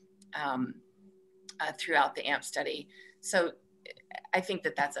 throughout the AMP study. So I think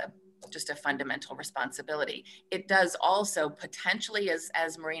that that's just a fundamental responsibility. It does also potentially,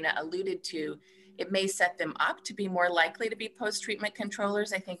 as Marina alluded to, it may set them up to be more likely to be post-treatment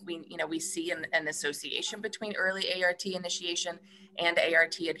controllers. I think we see an association between early ART initiation and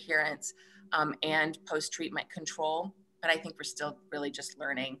ART adherence and post-treatment control. But I think we're still really just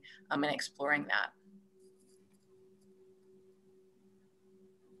learning and exploring that.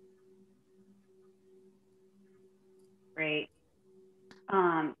 Great.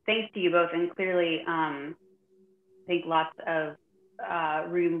 Thanks to you both, and clearly, I think lots of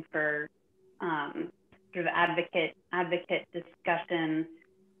room for sort of advocate discussion.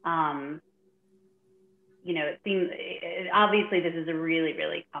 You know, it seems obviously this is a really,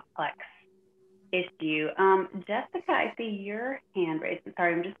 really complex issue. Jessica, I see your hand raised.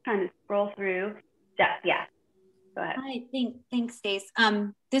 Sorry, I'm just trying to scroll through. Jess, yeah, go ahead. Hi, thanks, Stace.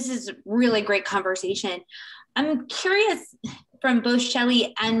 This is a really great conversation. I'm curious from both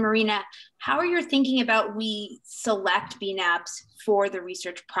Shelley and Marina, how are you thinking about we select bNAbs for the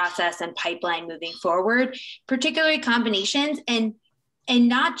research process and pipeline moving forward, particularly combinations, and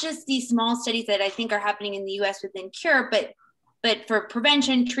not just these small studies that I think are happening in the US within CURE, but for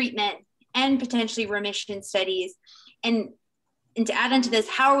prevention, treatment, and potentially remission studies. And and to add into this,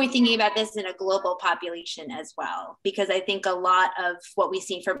 how are we thinking about this in a global population as well? Because I think a lot of what we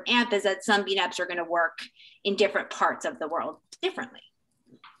see from AMP is that some bNAbs are going to work in different parts of the world differently.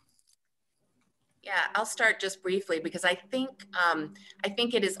 Yeah, I'll start just briefly because I think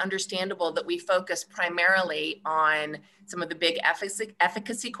it is understandable that we focus primarily on some of the big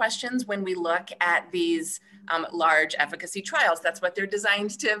efficacy questions when we look at these large efficacy trials. That's what they're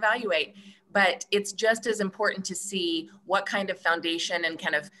designed to evaluate. But it's just as important to see what kind of foundation and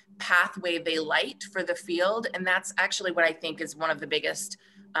kind of pathway they light for the field. And that's actually what I think is one of the biggest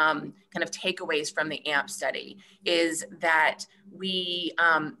kind of takeaways from the AMP study, is that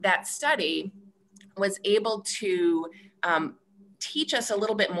that study was able to teach us a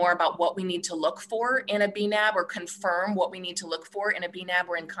little bit more about what we need to look for in a bNAb, or confirm what we need to look for in a bNAb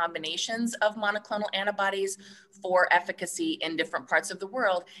or in combinations of monoclonal antibodies for efficacy in different parts of the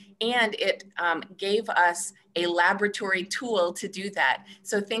world. And it gave us a laboratory tool to do that.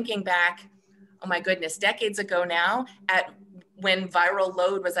 So thinking back, oh my goodness, decades ago now, when viral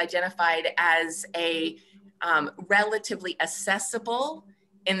load was identified as a relatively accessible,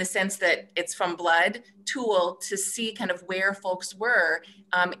 in the sense that it's from blood, tool to see kind of where folks were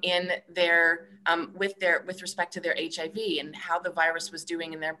in their, with respect to their HIV and how the virus was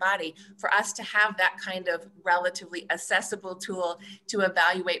doing in their body. For us to have that kind of relatively accessible tool to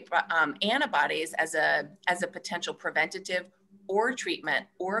evaluate antibodies as a potential preventative or treatment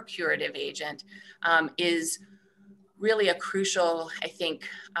or curative agent is really a crucial, I think,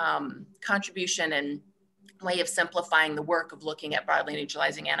 contribution and way of simplifying the work of looking at broadly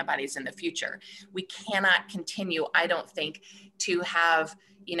neutralizing antibodies in the future. We cannot continue, I don't think, to have,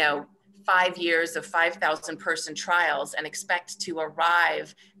 5 years of 5,000 person trials and expect to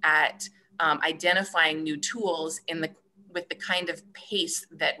arrive at identifying new tools with the kind of pace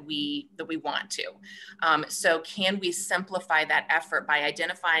that we want to. So can we simplify that effort by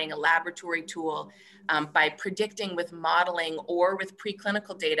identifying a laboratory tool, by predicting with modeling or with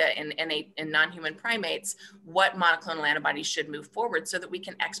preclinical data in non-human primates what monoclonal antibodies should move forward, so that we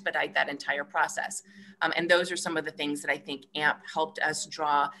can expedite that entire process. And those are some of the things that I think AMP helped us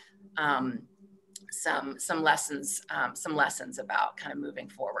draw some lessons about kind of moving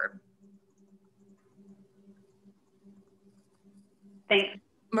forward. Thanks.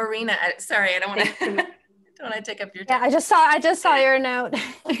 Marina, sorry, I don't want to take up your time. Yeah, I just saw your note.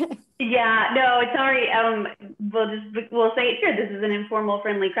 Yeah, no, sorry. We'll say it here. This is an informal,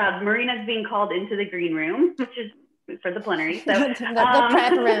 friendly crowd. Marina's being called into the green room, which is for the plenary. So the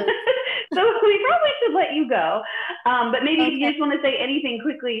prep room. So we probably should let you go. But maybe if you just want to say anything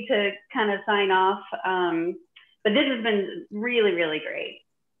quickly to kind of sign off. But this has been really, really great.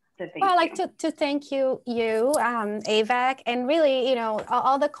 So I'd like to thank you, AVAC, and really,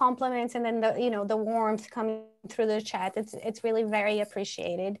 all the compliments, and then the warmth coming through the chat. It's really very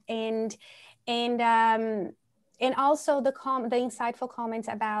appreciated, and also the insightful comments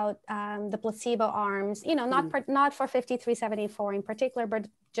about the placebo arms. Not for 5374 in particular, but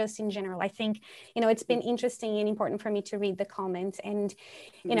just in general. I think it's been interesting and important for me to read the comments, and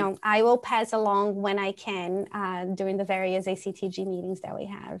I will pass along when I can during the various ACTG meetings that we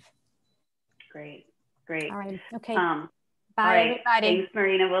have. Great. All right. Okay. Bye, everybody. Thanks,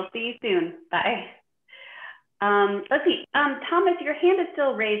 Marina. We'll see you soon. Bye. Let's see. Thomas, your hand is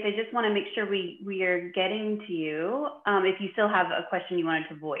still raised. I just want to make sure we are getting to you. If you still have a question you wanted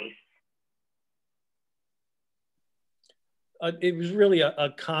to voice. It was really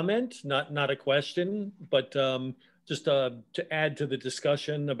a comment, not a question, but just to add to the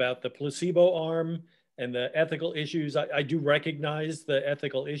discussion about the placebo arm and the ethical issues. I do recognize the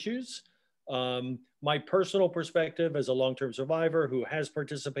ethical issues. My personal perspective as a long-term survivor who has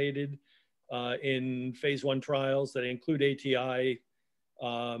participated in phase 1 trials that include ATI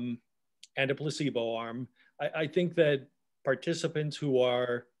and a placebo arm, I think that participants who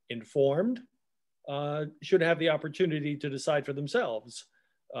are informed should have the opportunity to decide for themselves,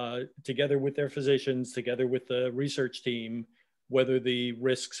 together with their physicians, together with the research team, whether the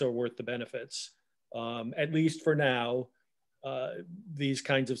risks are worth the benefits. At least for now, these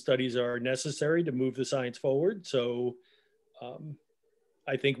kinds of studies are necessary to move the science forward. So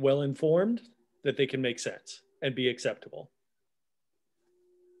I think well-informed, that they can make sense and be acceptable.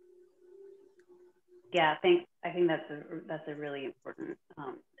 Yeah, thanks. I think that's a really important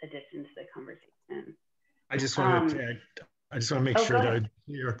addition to the conversation. I just want to make sure that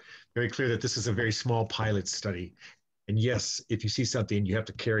you're very clear that this is a very small pilot study. And yes, if you see something, you have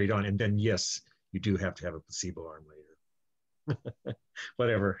to carry it on. And then yes, you do have to have a placebo arm later.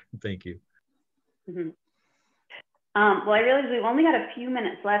 Whatever. Thank you. Mm-hmm. Well, I realize we've only got a few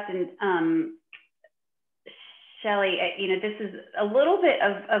minutes left, and Shelley, you know, this is a little bit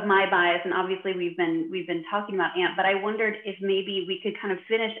of my bias, and obviously we've been talking about AMP, but I wondered if maybe we could kind of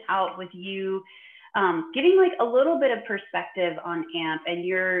finish out with you giving like a little bit of perspective on AMP and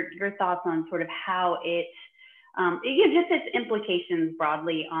your thoughts on sort of how it, just its implications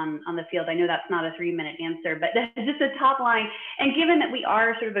broadly on the field. I know that's not a 3-minute answer, but just a top line. And given that we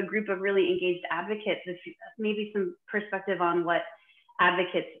are sort of a group of really engaged advocates, maybe some perspective on what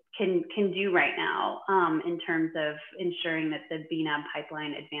advocates can do right now in terms of ensuring that the bNAb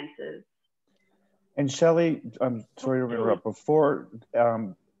pipeline advances. And Shelley, I'm sorry to interrupt. Before,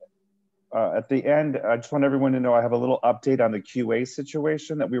 at the end, I just want everyone to know I have a little update on the QA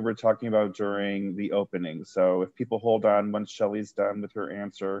situation that we were talking about during the opening. So if people hold on once Shelley's done with her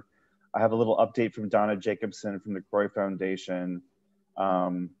answer, I have a little update from Donna Jacobson from the CROI Foundation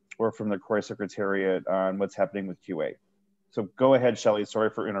or from the CROI Secretariat on what's happening with QA. So go ahead, Shelley. Sorry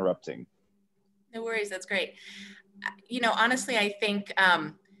for interrupting. No worries, that's great. You know, honestly, I think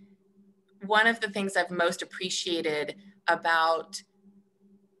one of the things I've most appreciated about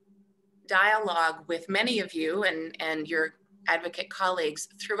dialogue with many of you and your advocate colleagues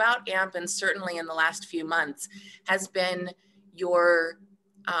throughout AMP and certainly in the last few months has been your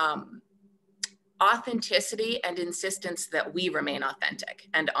authenticity and insistence that we remain authentic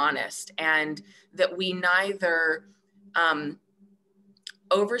and honest, and that we neither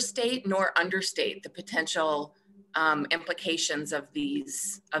overstate nor understate the potential implications of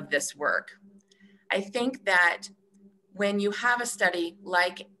this work. I think that when you have a study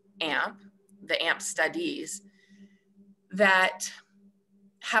like AMP, the AMP studies, that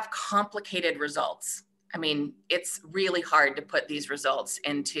have complicated results. I mean, it's really hard to put these results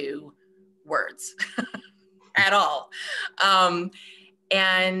into words at all.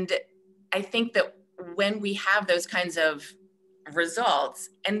 And I think that when we have those kinds of results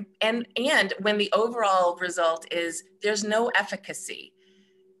and when the overall result is there's no efficacy,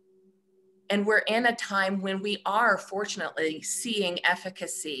 and we're in a time when we are fortunately seeing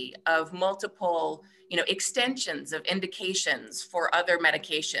efficacy of multiple, extensions of indications for other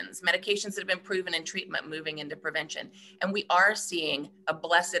medications that have been proven in treatment moving into prevention. And we are seeing a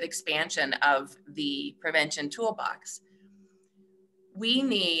blessed expansion of the prevention toolbox. We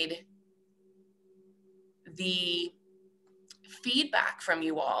need the feedback from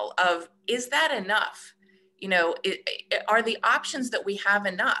you all of, is that enough? Are the options that we have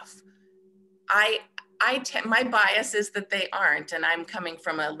enough? My bias is that they aren't, and I'm coming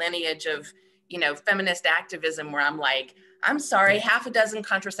from a lineage of, feminist activism where I'm like, I'm sorry, half a dozen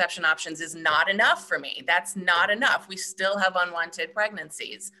contraception options is not enough for me. That's not enough. We still have unwanted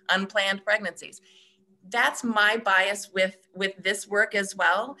pregnancies, unplanned pregnancies. That's my bias with this work as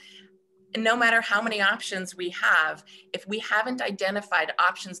well. No matter how many options we have, if we haven't identified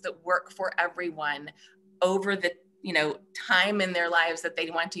options that work for everyone over the time in their lives that they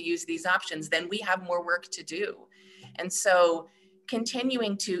want to use these options, then we have more work to do. And so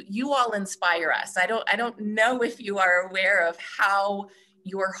continuing to, you all inspire us. I don't know if you are aware of how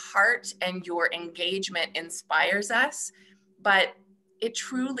your heart and your engagement inspires us, but it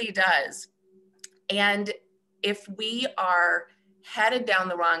truly does. And if we are headed down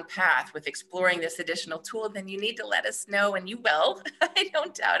the wrong path with exploring this additional tool, then you need to let us know, and you will. I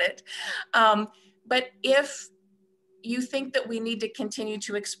don't doubt it. But if you think that we need to continue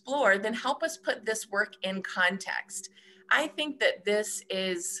to explore, then help us put this work in context. I think that this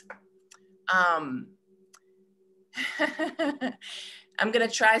is, I'm gonna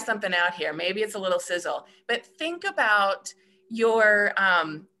try something out here. Maybe it's a little sizzle, but think about your,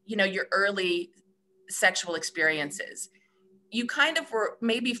 your early sexual experiences. You kind of were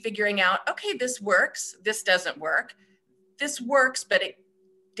maybe figuring out, okay, this works, this doesn't work. This works, but it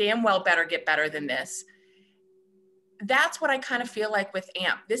damn well better get better than this. That's what I kind of feel like with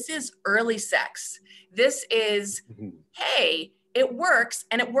AMP. This is early sex. This is, hey, it works,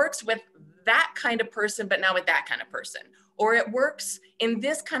 and it works with that kind of person, but not with that kind of person. Or it works in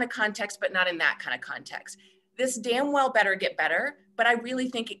this kind of context, but not in that kind of context. This damn well better get better, but I really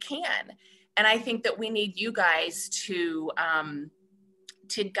think it can. And I think that we need you guys to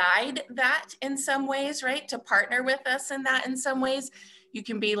guide that in some ways, right? To partner with us in that in some ways. You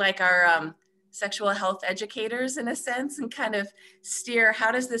can be like our sexual health educators in a sense, and kind of steer,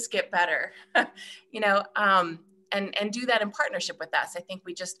 how does this get better? And do that in partnership with us. I think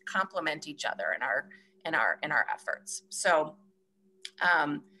we just complement each other in our efforts. So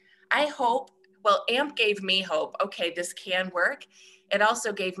I hope, well, AMP gave me hope. Okay, this can work. It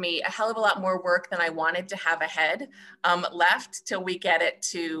also gave me a hell of a lot more work than I wanted to have ahead left till we get it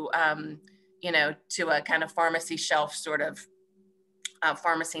to, to a kind of pharmacy shelf sort of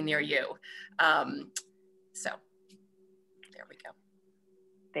pharmacy near you. So There we go.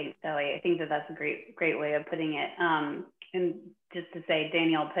 Thanks, Shelly. I think that that's a great way of putting it. And just to say,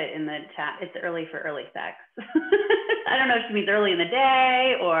 Danielle put in the chat, it's early for early sex. I don't know if she means early in the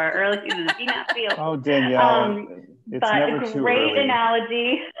day or early in the bNAbs field. Oh, Danielle, it's but never a too great early.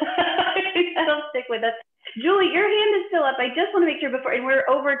 analogy. That'll stick with us. Julie, your hand is still up. I just want to make sure before, and we're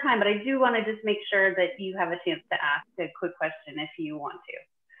over time, but I do want to just make sure that you have a chance to ask a quick question if you want to.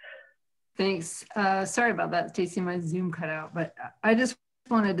 Thanks. Sorry about that, Stacey, my Zoom cut out, but I just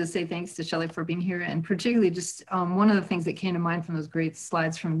wanted to say thanks to Shelly for being here, and particularly just one of the things that came to mind from those great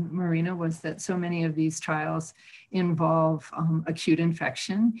slides from Marina was that so many of these trials involve acute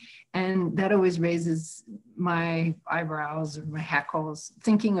infection, and that always raises my eyebrows or my hackles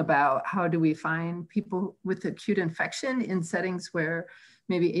thinking about how do we find people with acute infection in settings where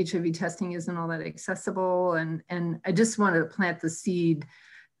maybe HIV testing isn't all that accessible, and I just wanted to plant the seed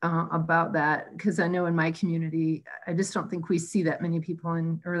about that, because I know in my community, I just don't think we see that many people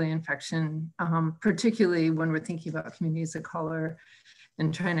in early infection, particularly when we're thinking about communities of color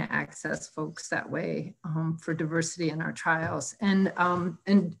and trying to access folks that way for diversity in our trials. And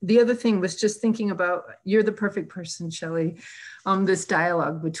the other thing was just thinking about, you're the perfect person, Shelly, this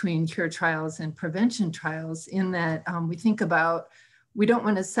dialogue between cure trials and prevention trials, in that we think about, we don't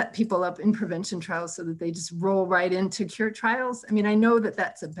want to set people up in prevention trials so that they just roll right into cure trials. I mean, I know that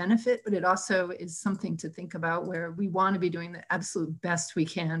that's a benefit, but it also is something to think about where we want to be doing the absolute best we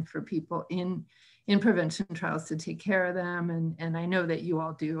can for people in prevention trials to take care of them. And I know that you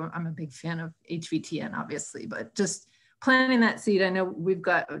all do. I'm a big fan of HVTN, obviously, but just planting that seed. I know we've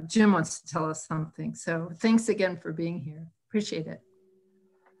got, Jim wants to tell us something. So thanks again for being here. Appreciate it.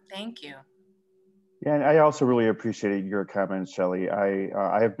 Thank you. Yeah, and I also really appreciated your comments, Shelly.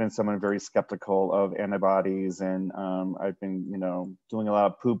 I have been someone very skeptical of antibodies, and I've been, doing a lot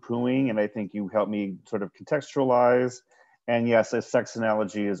of poo-pooing, and I think you helped me sort of contextualize. And yes, a sex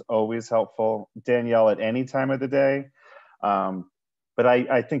analogy is always helpful, Danielle, at any time of the day. But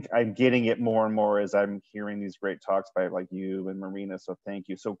I think I'm getting it more and more as I'm hearing these great talks by like you and Marina, so thank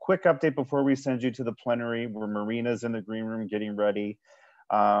you. So quick update before we send you to the plenary, where Marina's in the green room getting ready.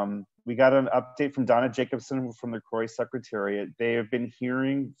 We got an update from Donna Jacobson from the CROI Secretariat. They have been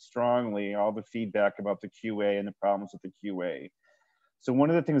hearing strongly all the feedback about the QA and the problems with the QA. So one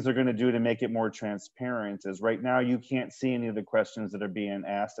of the things they're going to do to make it more transparent is, right now you can't see any of the questions that are being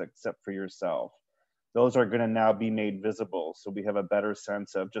asked except for yourself. Those are going to now be made visible, so we have a better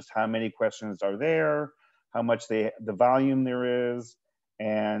sense of just how many questions are there, how much the volume there is,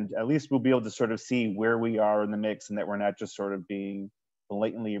 and at least we'll be able to sort of see where we are in the mix, and that we're not just sort of being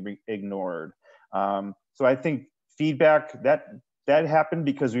blatantly ignored. So I think feedback, that happened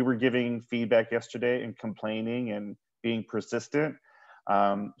because we were giving feedback yesterday and complaining and being persistent.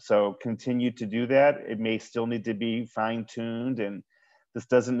 So continue to do that. It may still need to be fine-tuned, and this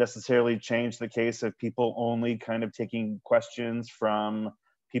doesn't necessarily change the case of people only kind of taking questions from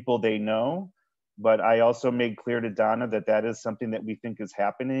people they know. But I also made clear to Donna that that is something that we think is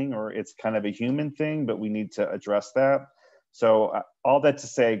happening, or it's kind of a human thing, but we need to address that. So all that to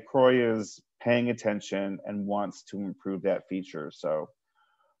say, CROI is paying attention and wants to improve that feature. So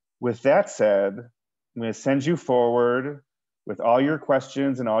with that said, I'm going to send you forward with all your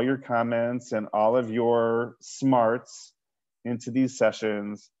questions and all your comments and all of your smarts into these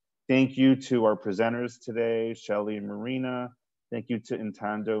sessions. Thank you to our presenters today, Shelly and Marina. Thank you to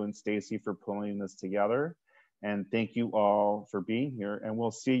Ntando and Stacey for pulling this together. And thank you all for being here. And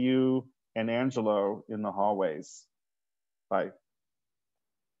we'll see you and Angelo in the hallways. Bye.